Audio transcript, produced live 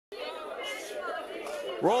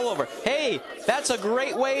rollover. Hey, that's a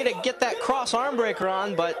great way to get that cross arm breaker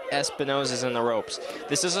on, but Espinosa's in the ropes.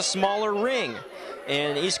 This is a smaller ring.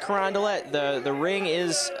 In East Carondelet, the ring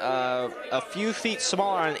is a few feet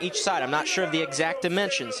smaller on each side. I'm not sure of the exact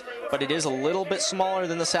dimensions, but it is a little bit smaller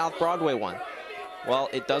than the South Broadway one. Well,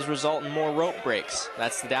 it does result in more rope breaks.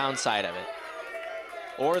 That's the downside of it.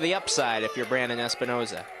 Or the upside if you're Brandon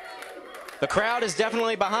Espinosa. The crowd is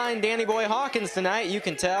definitely behind Danny Boy Hawkins tonight, you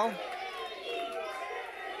can tell.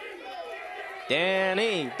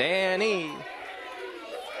 Danny, Danny.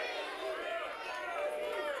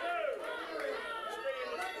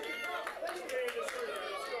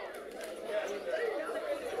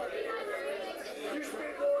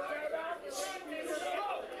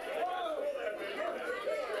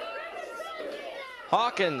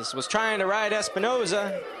 Hawkins was trying to ride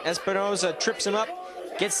Espinosa. Espinosa trips him up,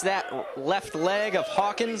 gets that left leg of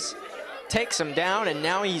Hawkins, takes him down, and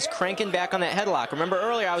now he's cranking back on that headlock. Remember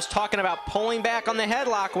earlier I was talking about pulling back on the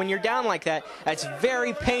headlock when you're down like that. That's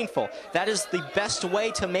very painful. That is the best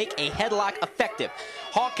way to make a headlock effective.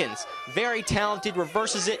 Hawkins, very talented,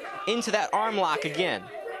 reverses it into that arm lock again.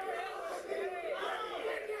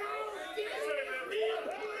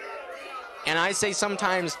 And I say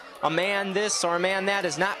sometimes a man this or a man that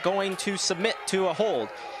is not going to submit to a hold.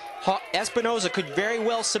 Espinosa could very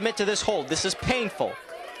well submit to this hold. This is painful.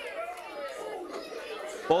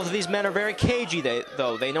 Both of these men are very cagey,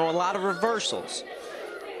 though. They know a lot of reversals.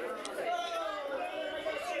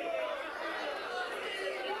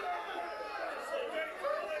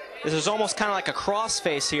 This is almost kind of like a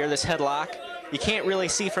crossface here, this headlock. You can't really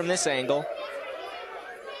see from this angle,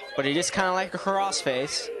 but it is kind of like a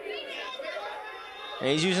crossface. And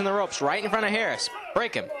he's using the ropes right in front of Harris.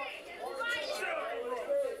 Break him.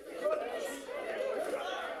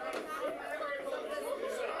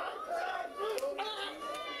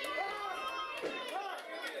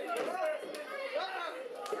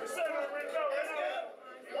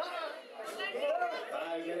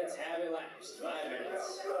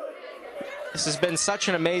 This has been such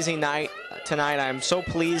an amazing night tonight. I'm so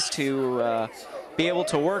pleased to be able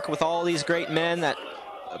to work with all these great men that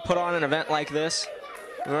put on an event like this.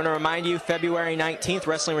 We want to remind you, February 19th,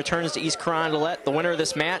 wrestling returns to East Carondelet. The winner of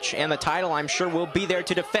this match and the title, I'm sure, will be there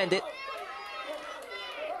to defend it.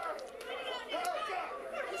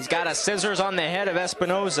 He's got a scissors on the head of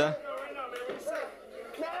Espinosa.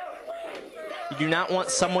 You do not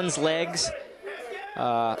want someone's legs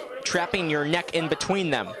trapping your neck in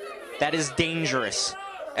between them. That is dangerous.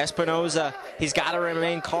 Espinosa, he's got to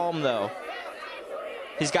remain calm, though.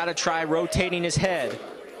 He's got to try rotating his head.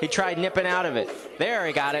 He tried nipping out of it. There,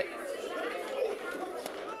 he got it.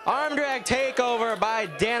 Arm drag takeover by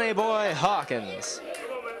Danny Boy Hawkins.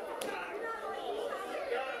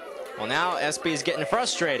 Well, now SB's getting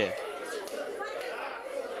frustrated.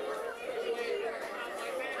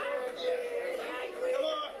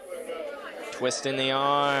 Twisting the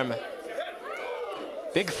arm.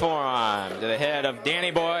 Big forearm to the head of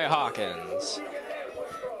Danny Boy Hawkins.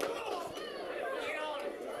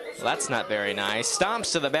 Well, that's not very nice.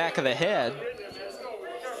 Stomps to the back of the head.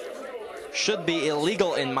 Should be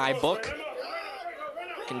illegal in my book.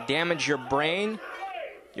 Can damage your brain,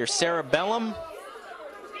 your cerebellum.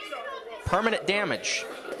 Permanent damage.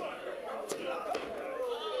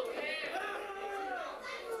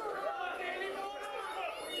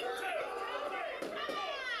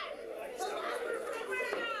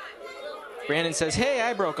 Brandon says, hey,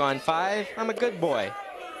 I broke on 5. I'm a good boy.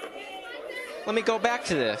 Let me go back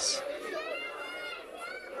to this.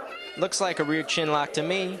 Looks like a rear chin lock to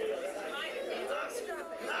me.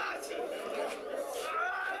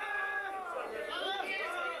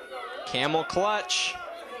 Camel clutch.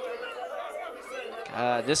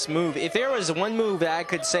 This move, if there was one move that I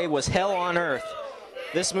could say was hell on earth,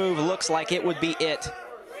 this move looks like it would be it.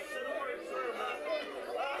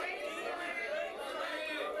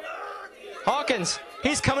 Hawkins,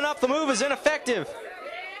 he's coming up. The move is ineffective.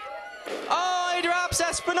 Oh, he drops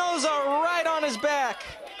Espinosa right on his back.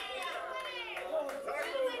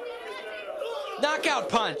 Knockout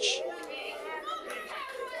punch.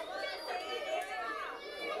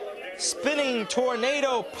 Spinning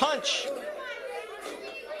tornado punch.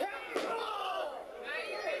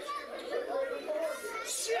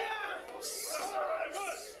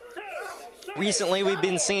 Recently, we've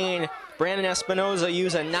been seeing Brandon Espinosa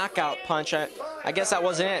use a knockout punch. I guess that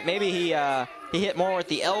wasn't it. Maybe he hit more with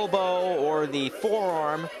the elbow or the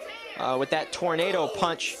forearm with that tornado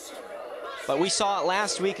punch. But we saw it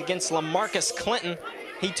last week against LaMarcus Clinton.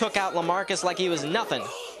 He took out LaMarcus like he was nothing.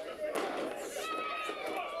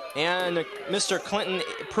 And Mr. Clinton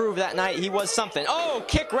proved that night he was something. Oh,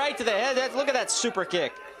 kick right to the head. Look at that super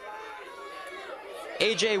kick.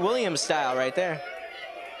 A.J. Williams style right there.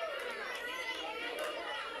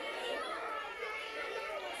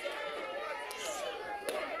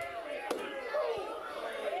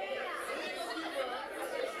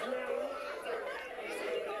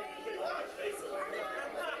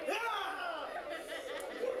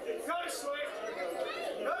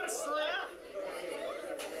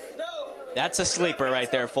 That's a sleeper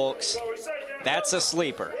right there, folks. That's a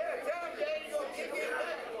sleeper.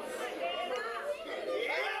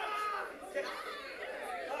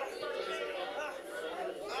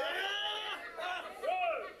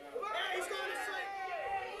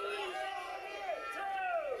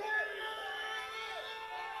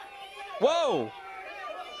 Whoa!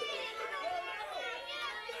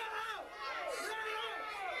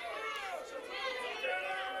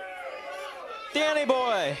 Danny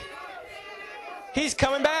boy! He's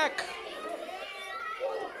coming back!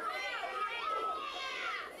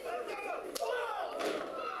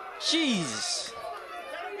 Jeez!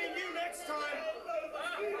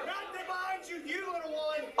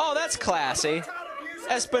 Oh, that's classy.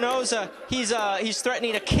 Espinosa, he's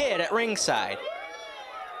threatening a kid at ringside.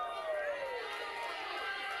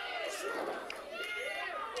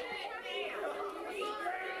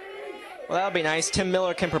 Well, that'll be nice. Tim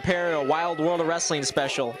Miller can prepare a Wild World of Wrestling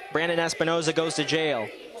special. Brandon Espinosa goes to jail.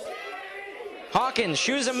 Hawkins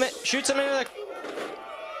shoots him into the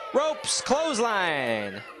ropes.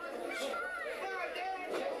 Clothesline.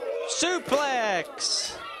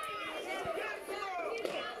 Suplex.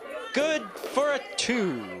 Good for a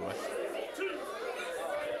 2.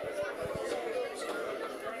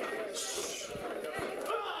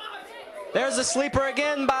 There's a sleeper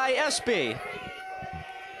again by Espy.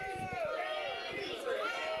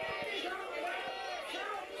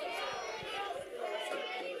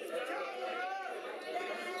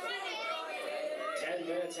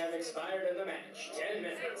 Have expired in the match. 10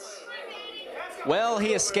 minutes. Well,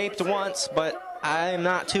 he escaped once, but I'm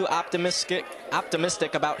not too optimistic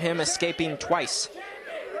about him escaping twice.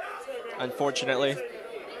 Unfortunately.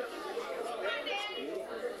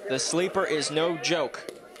 The sleeper is no joke.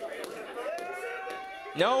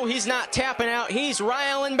 No, he's not tapping out. He's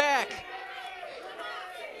riling back.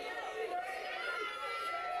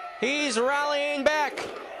 He's rallying back.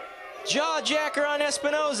 Jawjacker on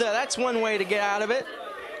Espinosa. That's one way to get out of it.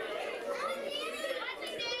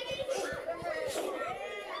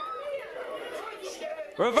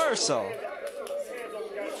 Reversal.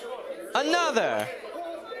 Another.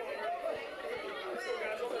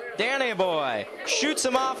 Danny boy shoots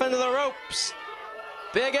him off into the ropes.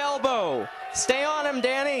 Big elbow. Stay on him,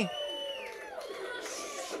 Danny.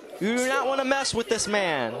 You do not want to mess with this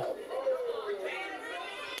man.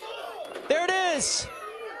 There it is.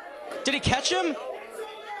 Did he catch him?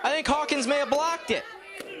 I think Hawkins may have blocked it.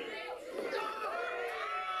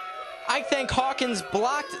 I think Hawkins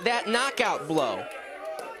blocked that knockout blow.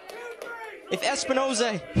 If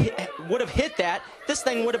Espinosa would have hit that, this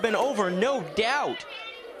thing would have been over, no doubt.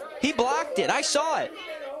 He blocked it. I saw it.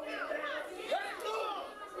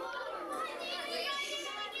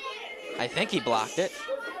 I think he blocked it.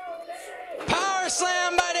 Power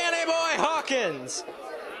slam by Danny Boy Hawkins.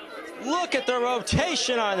 Look at the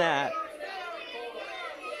rotation on that.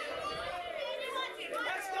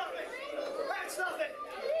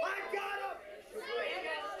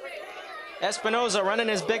 Espinosa running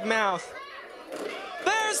his big mouth.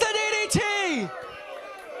 There's the DDT!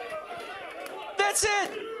 That's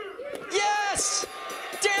it! Yes!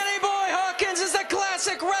 Danny Boy Hawkins is the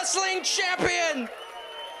classic wrestling champion!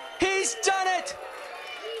 He's done it!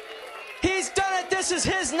 He's done it! This is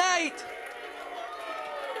his night!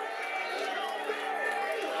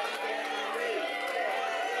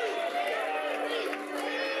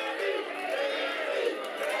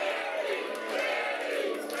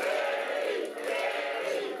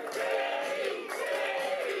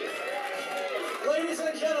 Ladies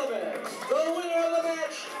and gentlemen, the winner of the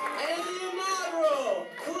match and the inaugural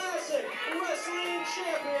Classic Wrestling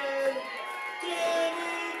Champion,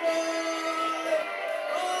 Danny Boy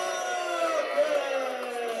Hawkins.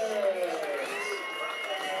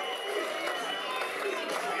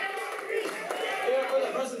 Here for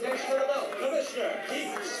the presentation of the belt, Commissioner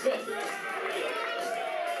Keith Smith.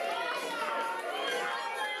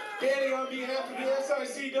 Danny, on behalf of the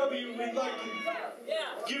SICW, we'd like to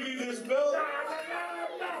give you this belt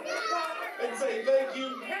and say thank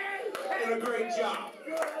you and a great job.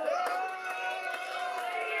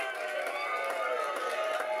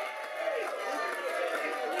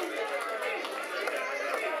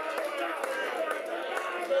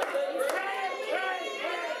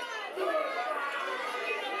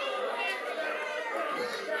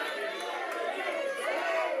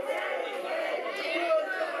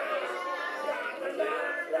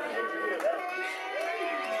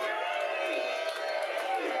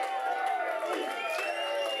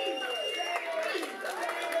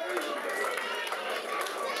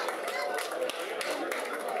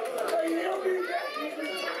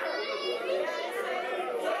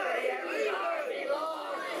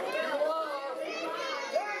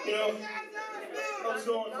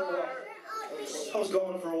 was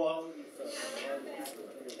gone for a while.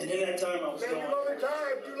 And in that time I was gone.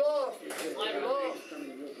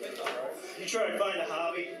 You try and find a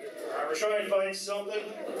hobby, or try and find something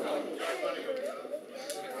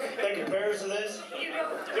that compares to this.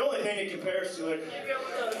 The only thing that compares to it,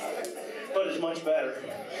 but it's much better,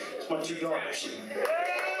 it's my 2 daughters.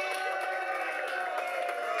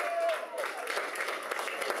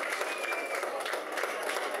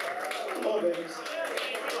 Oh, babies.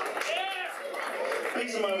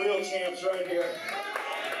 These are my real champs right here.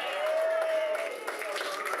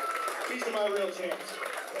 These are my real champs.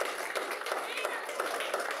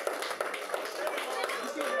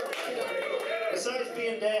 Besides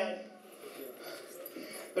being dad,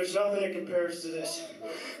 there's nothing that compares to this.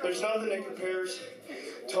 There's nothing that compares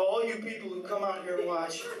to all you people who come out here and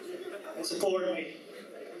watch and support me.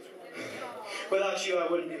 Without you, I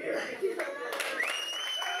wouldn't be here.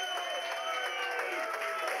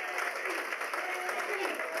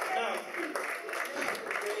 Now,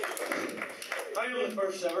 I am the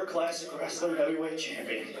first ever classic wrestling heavyweight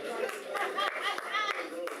champion.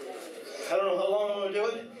 I don't know how long I'm going to do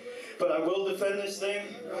it, but I will defend this thing,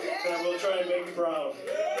 and I will try and make you proud.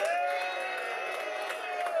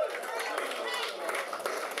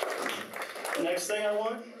 The next thing I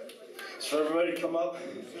want is for everybody to come up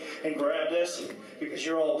and grab this, because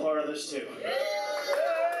you're all a part of this too.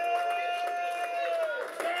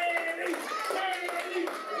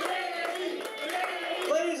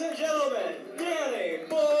 Ladies and gentlemen, Danny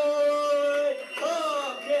Boy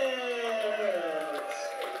Hawkins!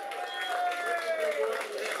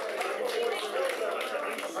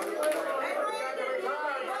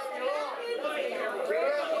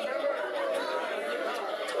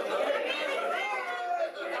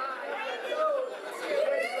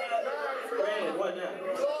 Brandon, what now?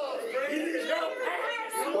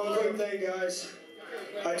 One quick thing, guys.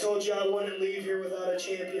 I told you I wouldn't leave here without a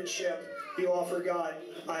championship. You all forgot.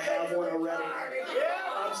 I have one already.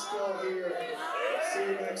 I'm still here. See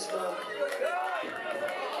you next month.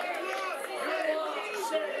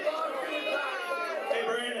 Hey,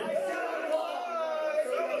 Brandon.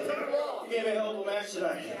 You gave me a hell of a match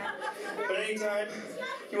tonight. But anytime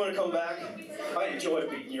you want to come back, I enjoy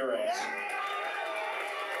beating your ass.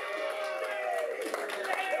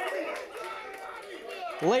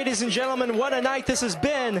 Ladies and gentlemen, what a night this has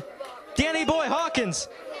been. Danny Boy Hawkins,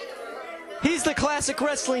 he's the classic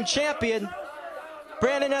wrestling champion.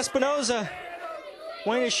 Brandon Espinosa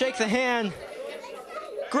wanting to shake the hand.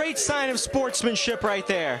 Great sign of sportsmanship right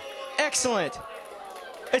there. Excellent.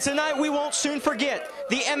 It's a night we won't soon forget.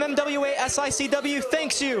 The MMWA-SICW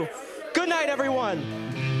thanks you. Good night, everyone.